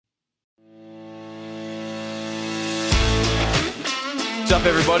What's up,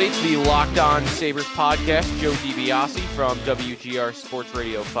 everybody? It's the Locked On Sabres podcast. Joe DiBiase from WGR Sports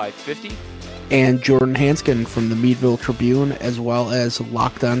Radio 550. And Jordan Hanskin from the Meadville Tribune, as well as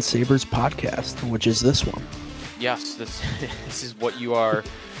Locked On Sabres podcast, which is this one. Yes, this is what you are.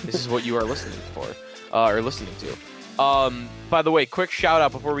 This is what you are listening for, or listening to. By the way, quick shout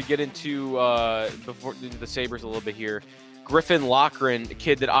out before we get into the Sabres a little bit here. Griffin Loughran, a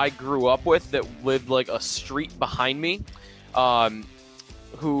kid that I grew up with that lived like a street behind me,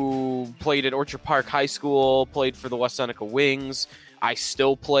 who played at Orchard Park High School, played for the West Seneca Wings. I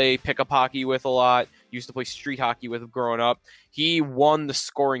still play pickup hockey with a lot. Used to play street hockey with him growing up. He won the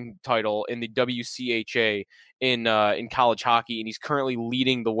scoring title in the WCHA in college hockey, and he's currently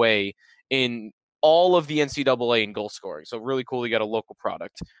leading the way in all of the NCAA in goal scoring. So really cool. He got a local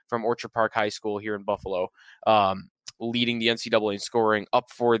product from Orchard Park High School here in Buffalo, leading the NCAA in scoring, up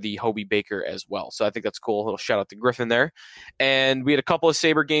for the Hobey Baker as well. So I think that's cool. A little shout out to Griffin there. And we had a couple of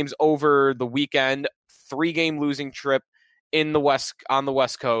Sabre games over the weekend. 3-game losing trip on the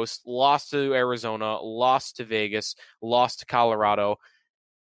West Coast. Lost to Arizona, lost to Vegas, lost to Colorado.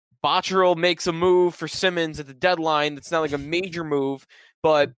 Botterill makes a move for Simmons at the deadline. That's not like a major move,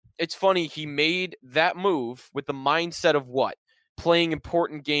 but it's funny. He made that move with the mindset of what? Playing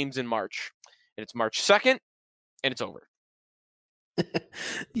important games in March. And it's March 2nd, and it's over.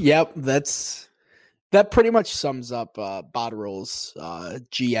 Yep, that pretty much sums up Botterill's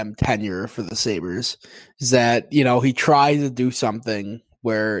GM tenure for the Sabres. Is that, he tried to do something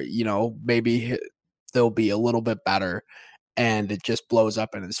where, maybe they'll be a little bit better, and it just blows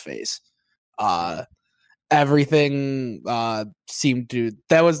up in his face. Everything seemed to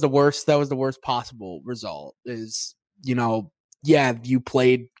that was the worst possible result. Is you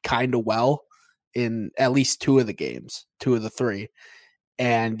played kind of well in at least 2 of the games, 2 of the 3,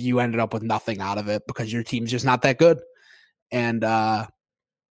 and you ended up with nothing out of it because your team's just not that good. And I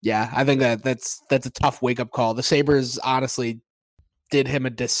think that's a tough wake up call. The Sabres honestly did him a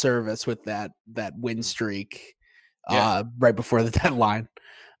disservice with that win streak right before the deadline.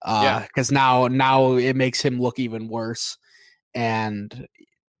 Because now it makes him look even worse. And,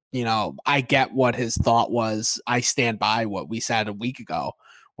 I get what his thought was. I stand by what we said a week ago,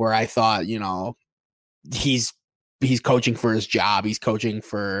 where I thought, he's coaching for his job. He's coaching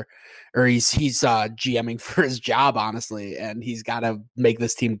for, or he's GMing for his job, honestly. And he's got to make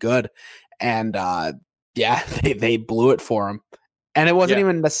this team good. And they blew it for him. And it wasn't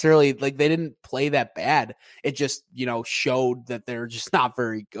even necessarily like they didn't play that bad. It just, showed that they're just not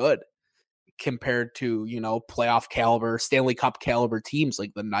very good compared to, playoff caliber, Stanley Cup caliber teams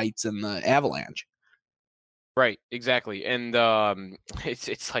like the Knights and the Avalanche. Right, exactly. And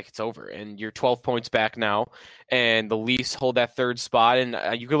it's like it's over. And you're 12 points back now. And the Leafs hold that 3rd spot.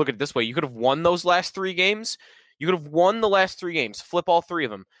 And you could look at it this way. You could have won those last 3 games. You could have won the last 3 games, flip all 3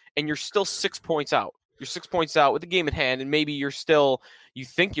 of them, and you're still 6 points out. You're 6 points out with the game in hand, and maybe you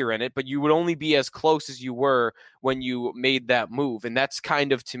think you're in it, but you would only be as close as you were when you made that move. And that's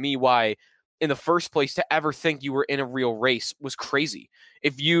kind of, to me, why in the first place to ever think you were in a real race was crazy.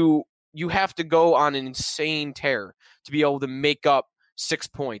 If you have to go on an insane tear to be able to make up 6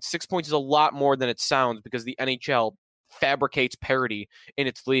 points. 6 points is a lot more than it sounds because the NHL fabricates parity in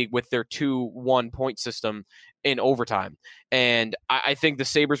its league with their 2-1 point system in overtime. And I think the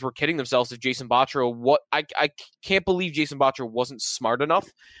Sabres were kidding themselves if Jason Botterill, I can't believe Jason Botterill wasn't smart enough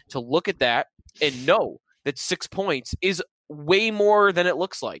to look at that and know that 6 points is way more than it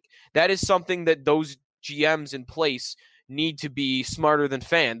looks like. That is something that those GMs in place need to be smarter than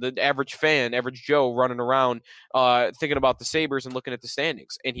the average Joe running around thinking about the Sabres and looking at the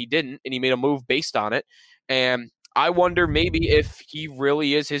standings. And he didn't, and he made a move based on it. And I wonder maybe if he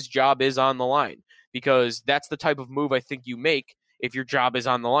really his job is on the line, because that's the type of move I think you make if your job is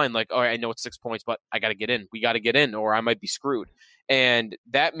on the line. Like, all right, I know it's 6 points, but I got to get in. We got to get in, or I might be screwed. And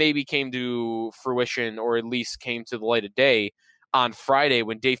that maybe came to fruition, or at least came to the light of day on Friday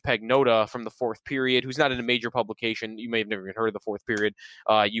when Dave Pagnotta from the Fourth Period, who's not in a major publication, you may have never even heard of the Fourth Period,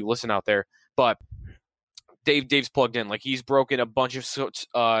 you listen out there, but Dave's plugged in. Like, he's broken a bunch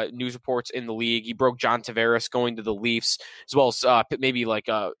of news reports in the league. He broke John Tavares going to the Leafs, as well as maybe like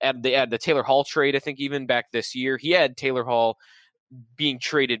they had the Taylor Hall trade, I think, even back this year. He had Taylor Hall being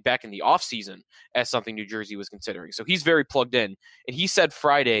traded back in the offseason as something New Jersey was considering. So he's very plugged in. And he said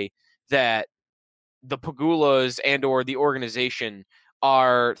Friday that the Pegulas and or the organization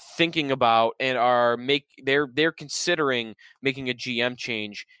are thinking about and they're considering making a GM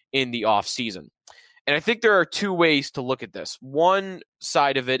change in the offseason. And I think there are 2 ways to look at this. One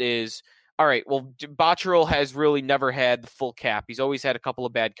side of it is all right, well, Botterill has really never had the full cap. He's always had a couple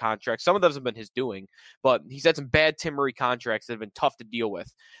of bad contracts. Some of those have been his doing, but he's had some bad Tim Murray contracts that have been tough to deal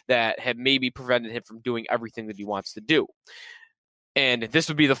with that have maybe prevented him from doing everything that he wants to do. And this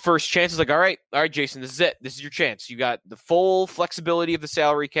would be the first chance. It's like, all right, Jason, this is it. This is your chance. You got the full flexibility of the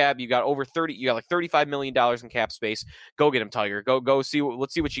salary cap. You got over 30. You got like $35 million in cap space. Go get him, Tiger. Go see.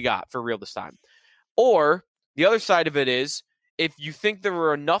 Let's see what you got for real this time. Or the other side of it is, if you think there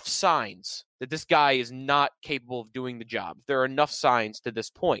are enough signs that this guy is not capable of doing the job, if there are enough signs to this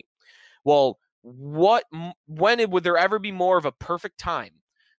point, well, when would there ever be more of a perfect time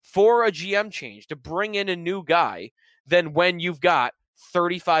for a GM change to bring in a new guy than when you've got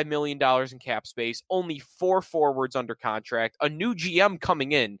 $35 million in cap space, only 4 forwards under contract, a new GM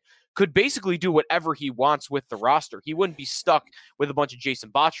coming in could basically do whatever he wants with the roster. He wouldn't be stuck with a bunch of Jason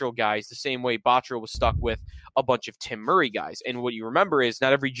Botterill guys the same way Botterill was stuck with a bunch of Tim Murray guys. And what you remember is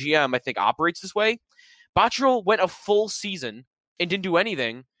not every GM, I think, operates this way. Botterill went a full season and didn't do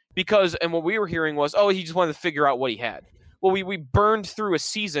anything because, and what we were hearing was, oh, he just wanted to figure out what he had. Well, we burned through a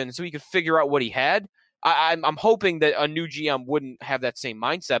season so he could figure out what he had. I'm hoping that a new GM wouldn't have that same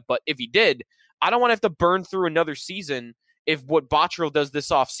mindset, but if he did, I don't want to have to burn through another season if what Botterill does this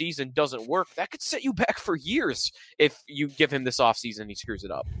offseason doesn't work. That could set you back for years if you give him this offseason and he screws it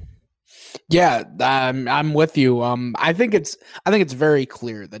up. Yeah, I'm with you. I think it's very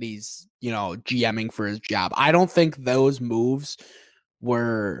clear that he's, GMing for his job. I don't think those moves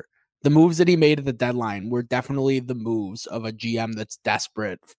were the moves that he made at the deadline were definitely the moves of a GM that's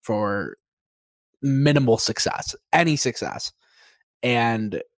desperate for minimal success, any success.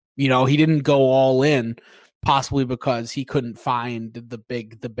 And, he didn't go all in, possibly because he couldn't find the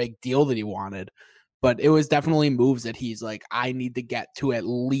big deal that he wanted. But it was definitely moves that he's like, I need to get to at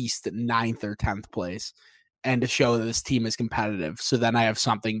least 9th or 10th place and to show that this team is competitive. So then I have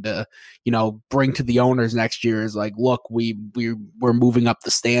something to, bring to the owners next year is like, look, we're moving up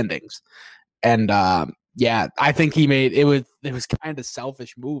the standings. And yeah, I think he made it was kind of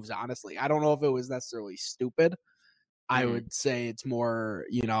selfish moves, honestly. I don't know if it was necessarily stupid. I would say it's more,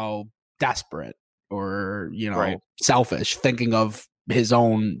 desperate or, Right. selfish, thinking of his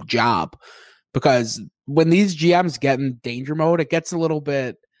own job. Because when these GMs get in danger mode, it gets a little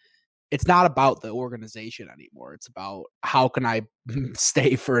bit, it's not about the organization anymore. It's about how can I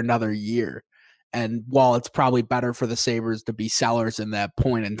stay for another year? And while it's probably better for the Sabres to be sellers in that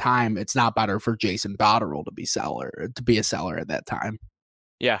point in time, it's not better for Jason Botterill to be a seller at that time.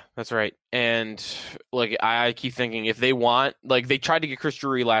 Yeah, that's right. And like I keep thinking, if they want, like they tried to get Chris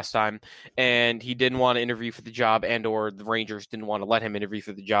Drury last time, and he didn't want to interview for the job, and or the Rangers didn't want to let him interview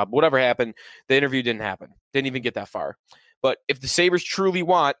for the job. Whatever happened, the interview didn't happen. Didn't even get that far. But if the Sabres truly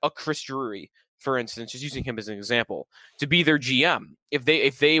want a Chris Drury, for instance, just using him as an example, to be their GM,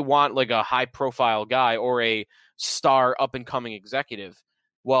 if they want like a high profile guy or a star up and coming executive,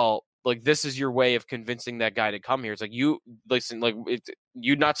 well, like this is your way of convincing that guy to come here. It's like, you listen, like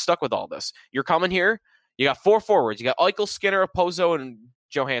you're not stuck with all this. You're coming here. You got 4 forwards. You got Eichel, Skinner, Oppozo, and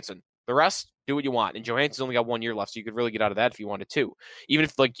Johansson. The rest, do what you want. And Johansson's only got 1 year left, so you could really get out of that if you wanted to. Even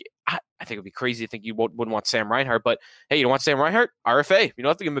if, like, I think it'd be crazy to think you wouldn't want Sam Reinhart, but hey, you don't want Sam Reinhart? RFA. You don't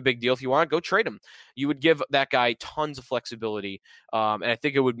have to give him a big deal. If you want, go trade him. You would give that guy tons of flexibility, and I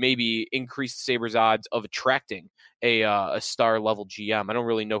think it would maybe increase the Sabres' odds of attracting a star level GM. I don't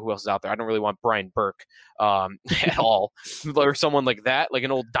really know who else is out there. I don't really want Brian Burke at all, or someone like that, like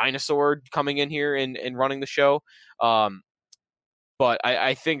an old dinosaur coming in here and running the show. But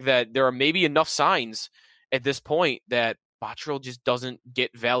I think that there are maybe enough signs at this point that Botterill just doesn't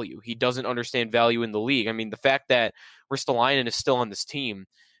get value. He doesn't understand value in the league. I mean, the fact that Ristolainen is still on this team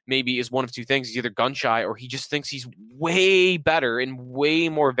maybe is one of two things. He's either gun shy or he just thinks he's way better and way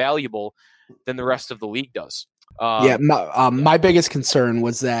more valuable than the rest of the league does. My biggest concern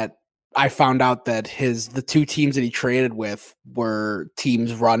was that I found out that the 2 teams that he traded with were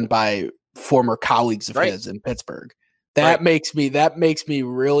teams run by former colleagues of his in Pittsburgh. That makes me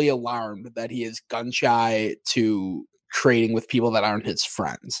really alarmed that he is gun shy to trading with people that aren't his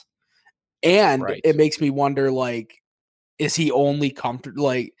friends. And it makes me wonder, like, is he only comfortable?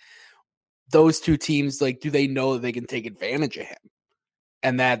 Like, those 2 teams, like, do they know that they can take advantage of him?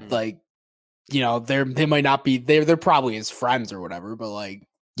 And that, like, they might not be, they're probably his friends or whatever, but like,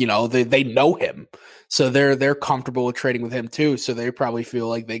 they know him. So they're comfortable with trading with him too. So they probably feel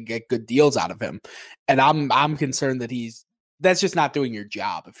like they get good deals out of him. And I'm concerned that that's just not doing your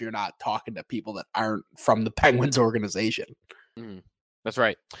job if you're not talking to people that aren't from the Penguins organization. That's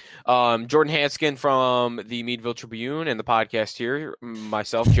right. Jordan Hanskin from the Meadville Tribune and the podcast here,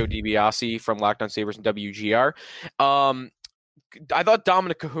 myself, Joe DiBiase from Locked On Sabres and WGR. I thought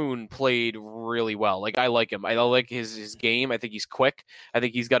Dominic Cahoon played really well. Like I like him. I like his game. I think he's quick. I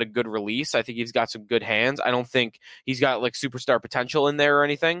think he's got a good release. I think he's got some good hands. I don't think he's got like superstar potential in there or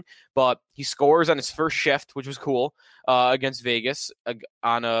anything, but he scores on his first shift, which was cool against Vegas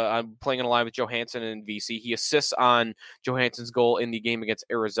on playing on a line with Johansson and VC. He assists on Johansson's goal in the game against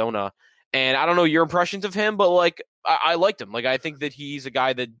Arizona. And I don't know your impressions of him, but like I liked him. Like I think that he's a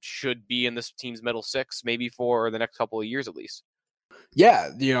guy that should be in this team's middle six, maybe for the next couple of years at least. Yeah,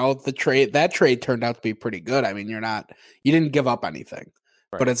 that trade turned out to be pretty good. I mean, you didn't give up anything,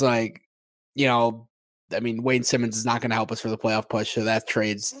 Right. but it's like, I mean, Wayne Simmons is not going to help us for the playoff push, so that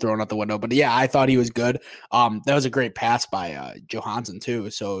trade's thrown out the window. But yeah, I thought he was good. That was a great pass by Johansson too.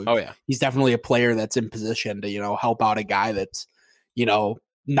 So he's definitely a player that's in position to help out a guy that's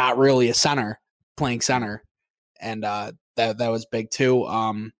not really a center playing center, and that was big too.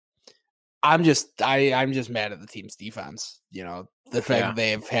 I'm just mad at the team's defense. The fact that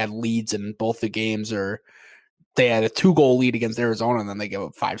they've had leads in both the games, or they had a 2-goal lead against Arizona and then they gave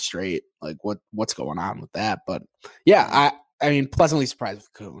up 5 straight. Like what's going on with that? But yeah, I mean, pleasantly surprised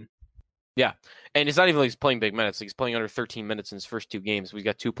with Cahoon. Yeah. And it's not even like he's playing big minutes. Like he's playing under 13 minutes in his first 2 games. We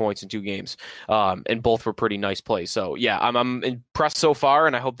got 2 points in 2 games. And both were pretty nice plays. So yeah, I'm impressed so far,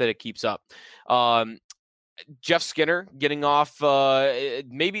 and I hope that it keeps up. Jeff Skinner getting off.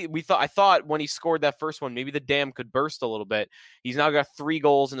 Maybe I thought when he scored that first one, maybe the dam could burst a little bit. He's now got 3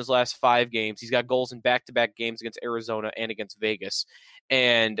 goals in his last 5 games. He's got goals in back-to-back games against Arizona and against Vegas.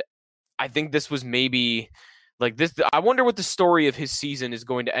 And I think this was maybe like this. I wonder what the story of his season is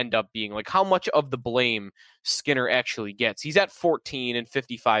going to end up being. Like how much of the blame Skinner actually gets. He's at 14 in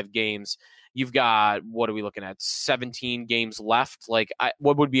 55 games. You've got, what are we looking at, 17 games left? Like,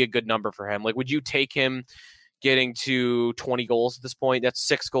 what would be a good number for him? Like, would you take him getting to 20 goals at this point? That's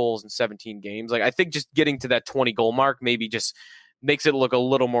 6 goals in 17 games. Like, I think just getting to that 20-goal mark maybe just makes it look a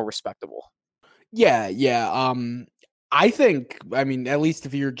little more respectable. Yeah. I think, I mean, at least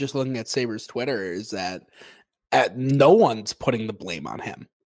if you're just looking at Sabres Twitter, is that no one's putting the blame on him.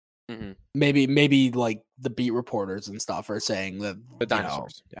 Mm-hmm. Maybe like the beat reporters and stuff are saying that the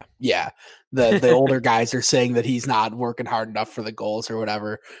dinosaurs. The older guys are saying that he's not working hard enough for the goals or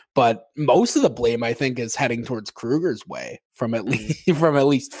whatever. But most of the blame, I think, is heading towards Kruger's way from at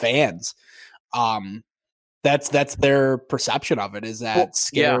least fans. That's their perception of it, is that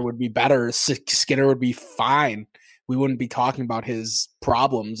Skinner would be better. Skinner would be fine. We wouldn't be talking about his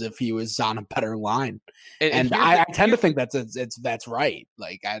problems if he was on a better line. And I tend to think that's right.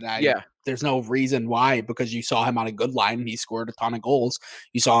 Like, there's no reason why, because you saw him on a good line and he scored a ton of goals.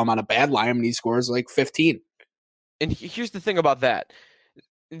 You saw him on a bad line and he scores like 15. And here's the thing about that.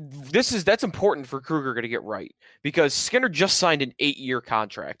 That's important for Kruger to get right, because Skinner just signed an 8-year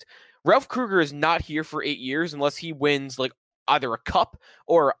contract. Ralph Kruger is not here for 8 years unless he wins like either a cup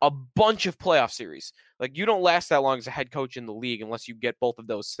or a bunch of playoff series. Like, you don't last that long as a head coach in the league unless you get both of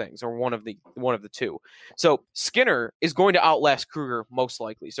those things, or one of the 2. So Skinner is going to outlast Kruger most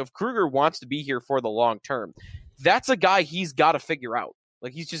likely. So if Kruger wants to be here for the long term, that's a guy he's got to figure out.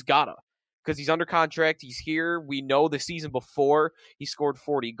 Like, he's just gotta, because he's under contract. He's here. We know the season before he scored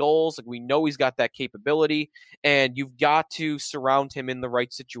 40 goals. Like, we know he's got that capability, and you've got to surround him in the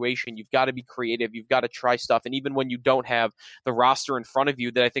right situation. You've got to be creative. You've got to try stuff. And even when you don't have the roster in front of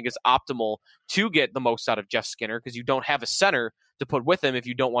you that I think is optimal to get the most out of Jeff Skinner, because you don't have a center to put with him if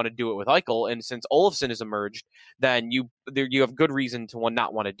you don't want to do it with Eichel. And since Olofsson has emerged, then you have good reason to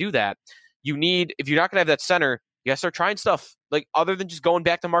not want to do that. If you're not going to have that center, you got to start trying stuff, like, other than just going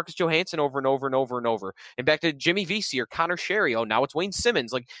back to Marcus Johansson over and over and over and over, and back to Jimmy Vesey or Connor Sherry. Oh, now it's Wayne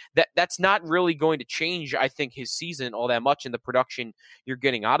Simmons. Like, that's not really going to change, I think, his season all that much in the production you're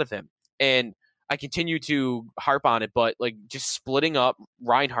getting out of him. And I continue to harp on it, but like, just splitting up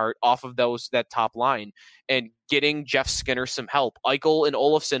Reinhart off of that top line and getting Jeff Skinner some help. Eichel and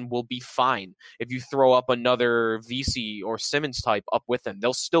Olofsson will be fine if you throw up another Vesey or Simmons type up with them.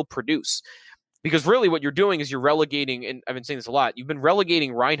 They'll still produce. Because really what you're doing is you're relegating, and I've been saying this a lot, you've been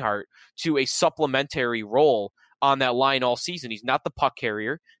relegating Reinhart to a supplementary role on that line all season. He's not the puck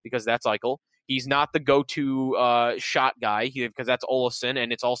carrier, because that's Eichel. He's not the go-to shot guy, because that's Olofsson,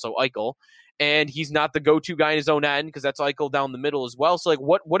 and it's also Eichel. And he's not the go-to guy in his own end, because that's Eichel down the middle as well. So, like,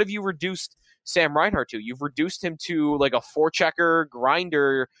 what have you reduced Sam Reinhart to? You've reduced him to like a forechecker,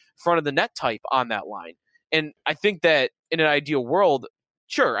 grinder, front of the net type on that line. And I think that in an ideal world,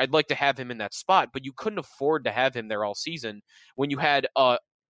 sure, I'd like to have him in that spot, but you couldn't afford to have him there all season when you had a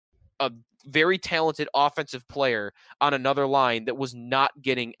very talented offensive player on another line that was not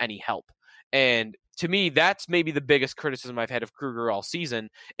getting any help. And to me, that's maybe the biggest criticism I've had of Kruger all season.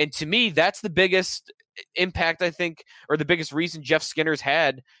 And to me, that's the biggest impact, I think, or the biggest reason Jeff Skinner's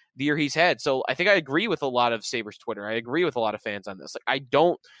had the year he's had. So I think I agree with a lot of Sabres Twitter. I agree with a lot of fans on this. Like, I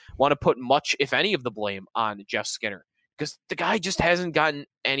don't want to put much, if any, of the blame on Jeff Skinner because the guy just hasn't gotten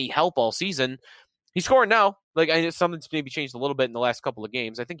any help all season. He's scoring now. Like, I know something's maybe changed a little bit in the last couple of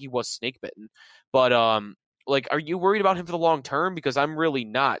games. I think he was snake bitten, but like, are you worried about him for the long term? Because I'm really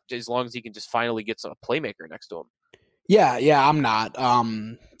not. As long as he can just finally get some playmaker next to him. Yeah, I'm not.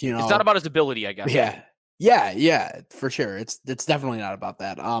 You know, it's not about his ability, I guess. Yeah, for sure. It's definitely not about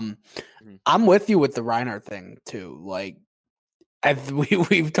that. I'm with you with the Reinhart thing too. Like,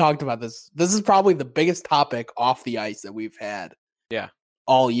 we've talked about this. This is probably the biggest topic off the ice that we've had. Yeah,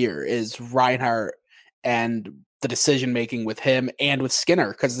 all year is Reinhart and the decision making with him and with Skinner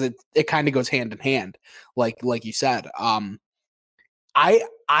because it kind of goes hand in hand, like you said. I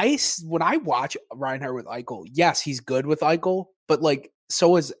when I watch Reinhart with Eichel, yes, he's good with Eichel, but like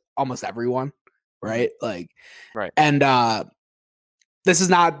so is almost everyone, right? Like, right. And this is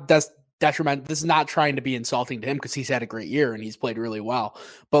not detriment. This is not trying to be insulting to him because he's had a great year and he's played really well.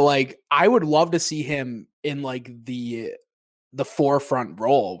 But like, I would love to see him in like the forefront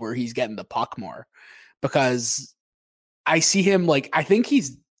role where he's getting the puck more. Because I see him like I think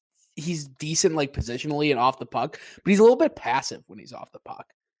he's decent like positionally and off the puck, but he's a little bit passive when he's off the puck.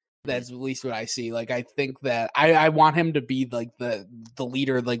 That's at least what I see. Like I think that I want him to be like the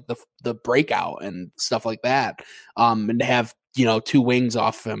leader, like the breakout and stuff like that. And to have, you know, two wings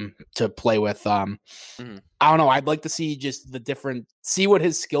off him to play with. I don't know. I'd like to see just see what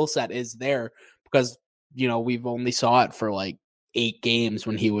his skill set is there because, you know, we've only saw it for like 8 games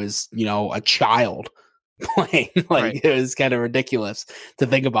when he was, you know, a child playing. Like It was kind of ridiculous to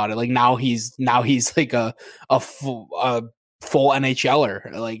think about it. Like now he's like a full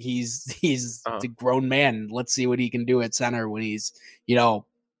NHLer. Like he's a grown man. Let's see what he can do at center when he's, you know,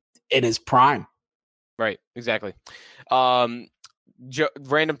 in his prime. Right. Exactly. Random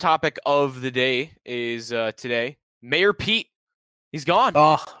topic of the day is today. Mayor Pete. He's gone.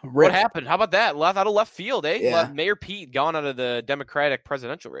 Oh, what happened? How about that? Out of left field, eh? Yeah. Mayor Pete gone out of the Democratic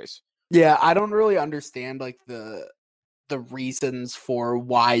presidential race. Yeah, I don't really understand like the reasons for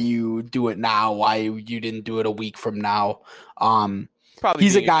why you do it now, why you didn't do it a week from now. Probably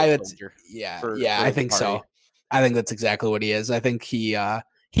he's a guy that's for I think so. I think that's exactly what he is. I think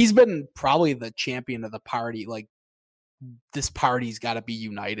he's been probably the champion of the party. Like this party's got to be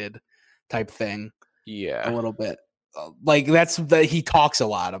united type thing. Yeah, a little bit. Like he talks a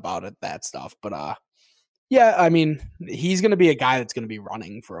lot about it, that stuff, but yeah, I mean, he's going to be a guy that's going to be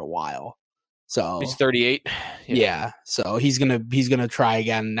running for a while. So he's 38. Yeah, so he's going to try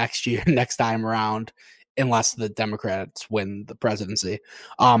again next time around unless the Democrats win the presidency.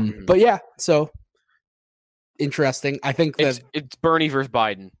 But yeah, so interesting. I think that it's Bernie versus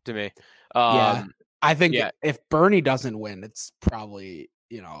Biden to me. Yeah. I think if Bernie doesn't win, it's probably,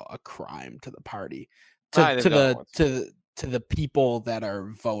 you know, a crime to the party. To the people that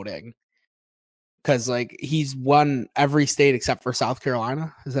are voting, because like he's won every state except for South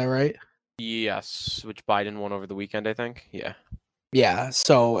Carolina. Is that right? Yes, which Biden won over the weekend, I think. Yeah.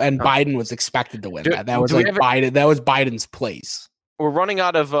 So Biden was expected to win that. That was Biden. That was Biden's place. We're running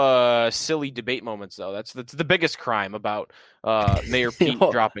out of silly debate moments, though. That's the biggest crime about Mayor Pete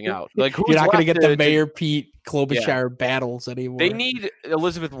dropping out. Like, you're not going to get the Mayor Pete Klobuchar battles anymore. They need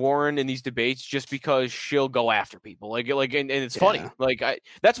Elizabeth Warren in these debates just because she'll go after people. Like, and it's funny. Like,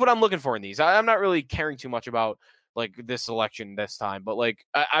 that's what I'm looking for in these. I'm not really caring too much about like this election this time, but like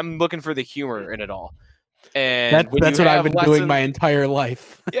I'm looking for the humor in it all. And that's what I've been doing my entire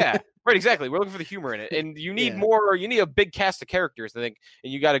life. Yeah. Right, exactly. We're looking for the humor in it, and you need more. You need a big cast of characters, I think,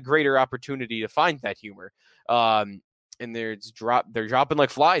 and you got a greater opportunity to find that humor. And they're dropping like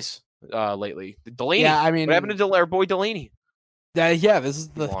flies lately. Delaney, I mean, what happened to our boy Delaney? This is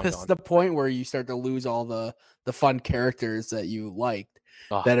the point where you start to lose all the fun characters that you liked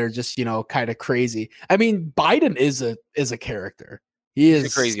that are just, you know, kind of crazy. I mean, Biden is a character. He's a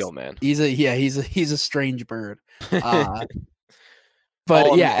crazy old man. He's a strange bird.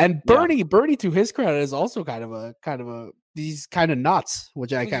 But and Bernie, to his credit, is also kind of a he's kind of nuts,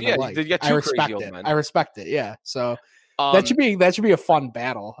 which I kind of like. I respect it. I respect it. Yeah. So that should be a fun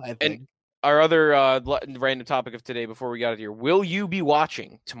battle, I think. And our other random topic of today before we got out of here: will you be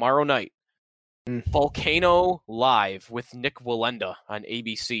watching tomorrow night Volcano Live with Nick Wallenda on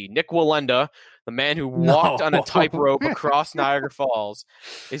ABC? Nick Wallenda, the man who walked on a tightrope across Niagara Falls,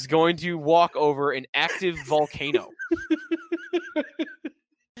 is going to walk over an active volcano.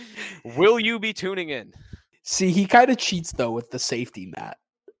 Will you be tuning in? See, he kind of cheats though with the safety net.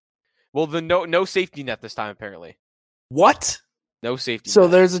 Well, the no safety net this time apparently. What? No safety. So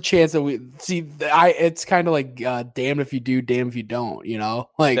net. there's a chance that we see. It's kind of like damned if you do, damned if you don't. You know,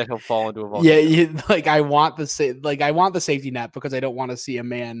 like that he'll fall into a volcano. Yeah, like I want the safety net because I don't want to see a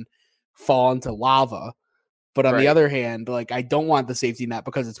man fall into lava. But on the other hand, like I don't want the safety net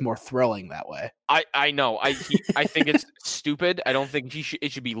because it's more thrilling that way. I know. I think it's stupid. I don't think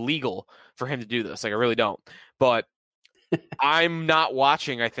it should be legal for him to do this. Like I really don't. But I'm not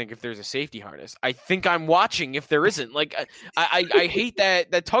watching. I think if there's a safety harness, I think I'm watching if there isn't. Like I hate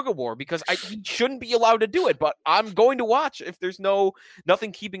that tug of war because he shouldn't be allowed to do it. But I'm going to watch if there's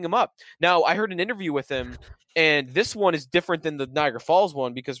nothing keeping him up. Now I heard an interview with him, and this one is different than the Niagara Falls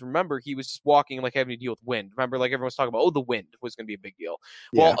one because remember he was just walking like having to deal with wind. Remember, like everyone was talking about, the wind was going to be a big deal.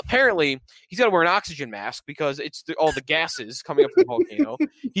 Yeah. Well, apparently he's got to wear an oxygen mask because it's all the gases coming up from the volcano.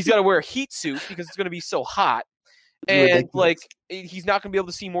 He's got to wear a heat suit because it's going to be so hot. And ridiculous. Like he's not going to be able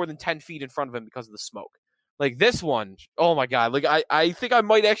to see more than 10 feet in front of him because of the smoke. Like this one, oh my God. Like I think I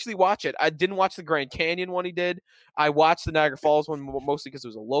might actually watch it. I didn't watch the Grand Canyon one he did. I watched the Niagara Falls one mostly because it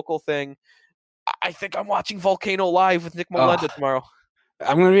was a local thing. I think I'm watching Volcano Live with Nick Molenda tomorrow.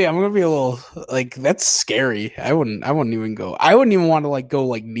 I'm gonna be a little like that's scary. I wouldn't even go. I wouldn't even want to like go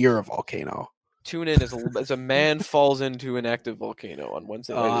like near a volcano. Tune in as a man falls into an active volcano on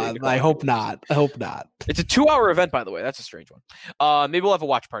Wednesday. I hope not. It's a 2-hour event, by the way. That's a strange one. Maybe we'll have a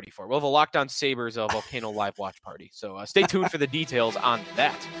watch party for it. We'll have a Locked On Sabres Volcano Live watch party. So stay tuned for the details on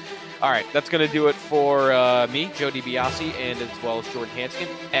that. All right, that's going to do it for me, Joe DiBiase, and as well as Jordan Hanskin,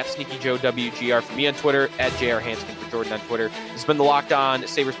 at SneakyJoeWGR for me on Twitter, at JR Hanskin for Jordan on Twitter. This has been the Locked On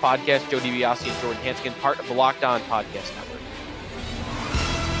Sabres podcast. Joe DiBiase and Jordan Hanskin, part of the Locked On Podcast Network.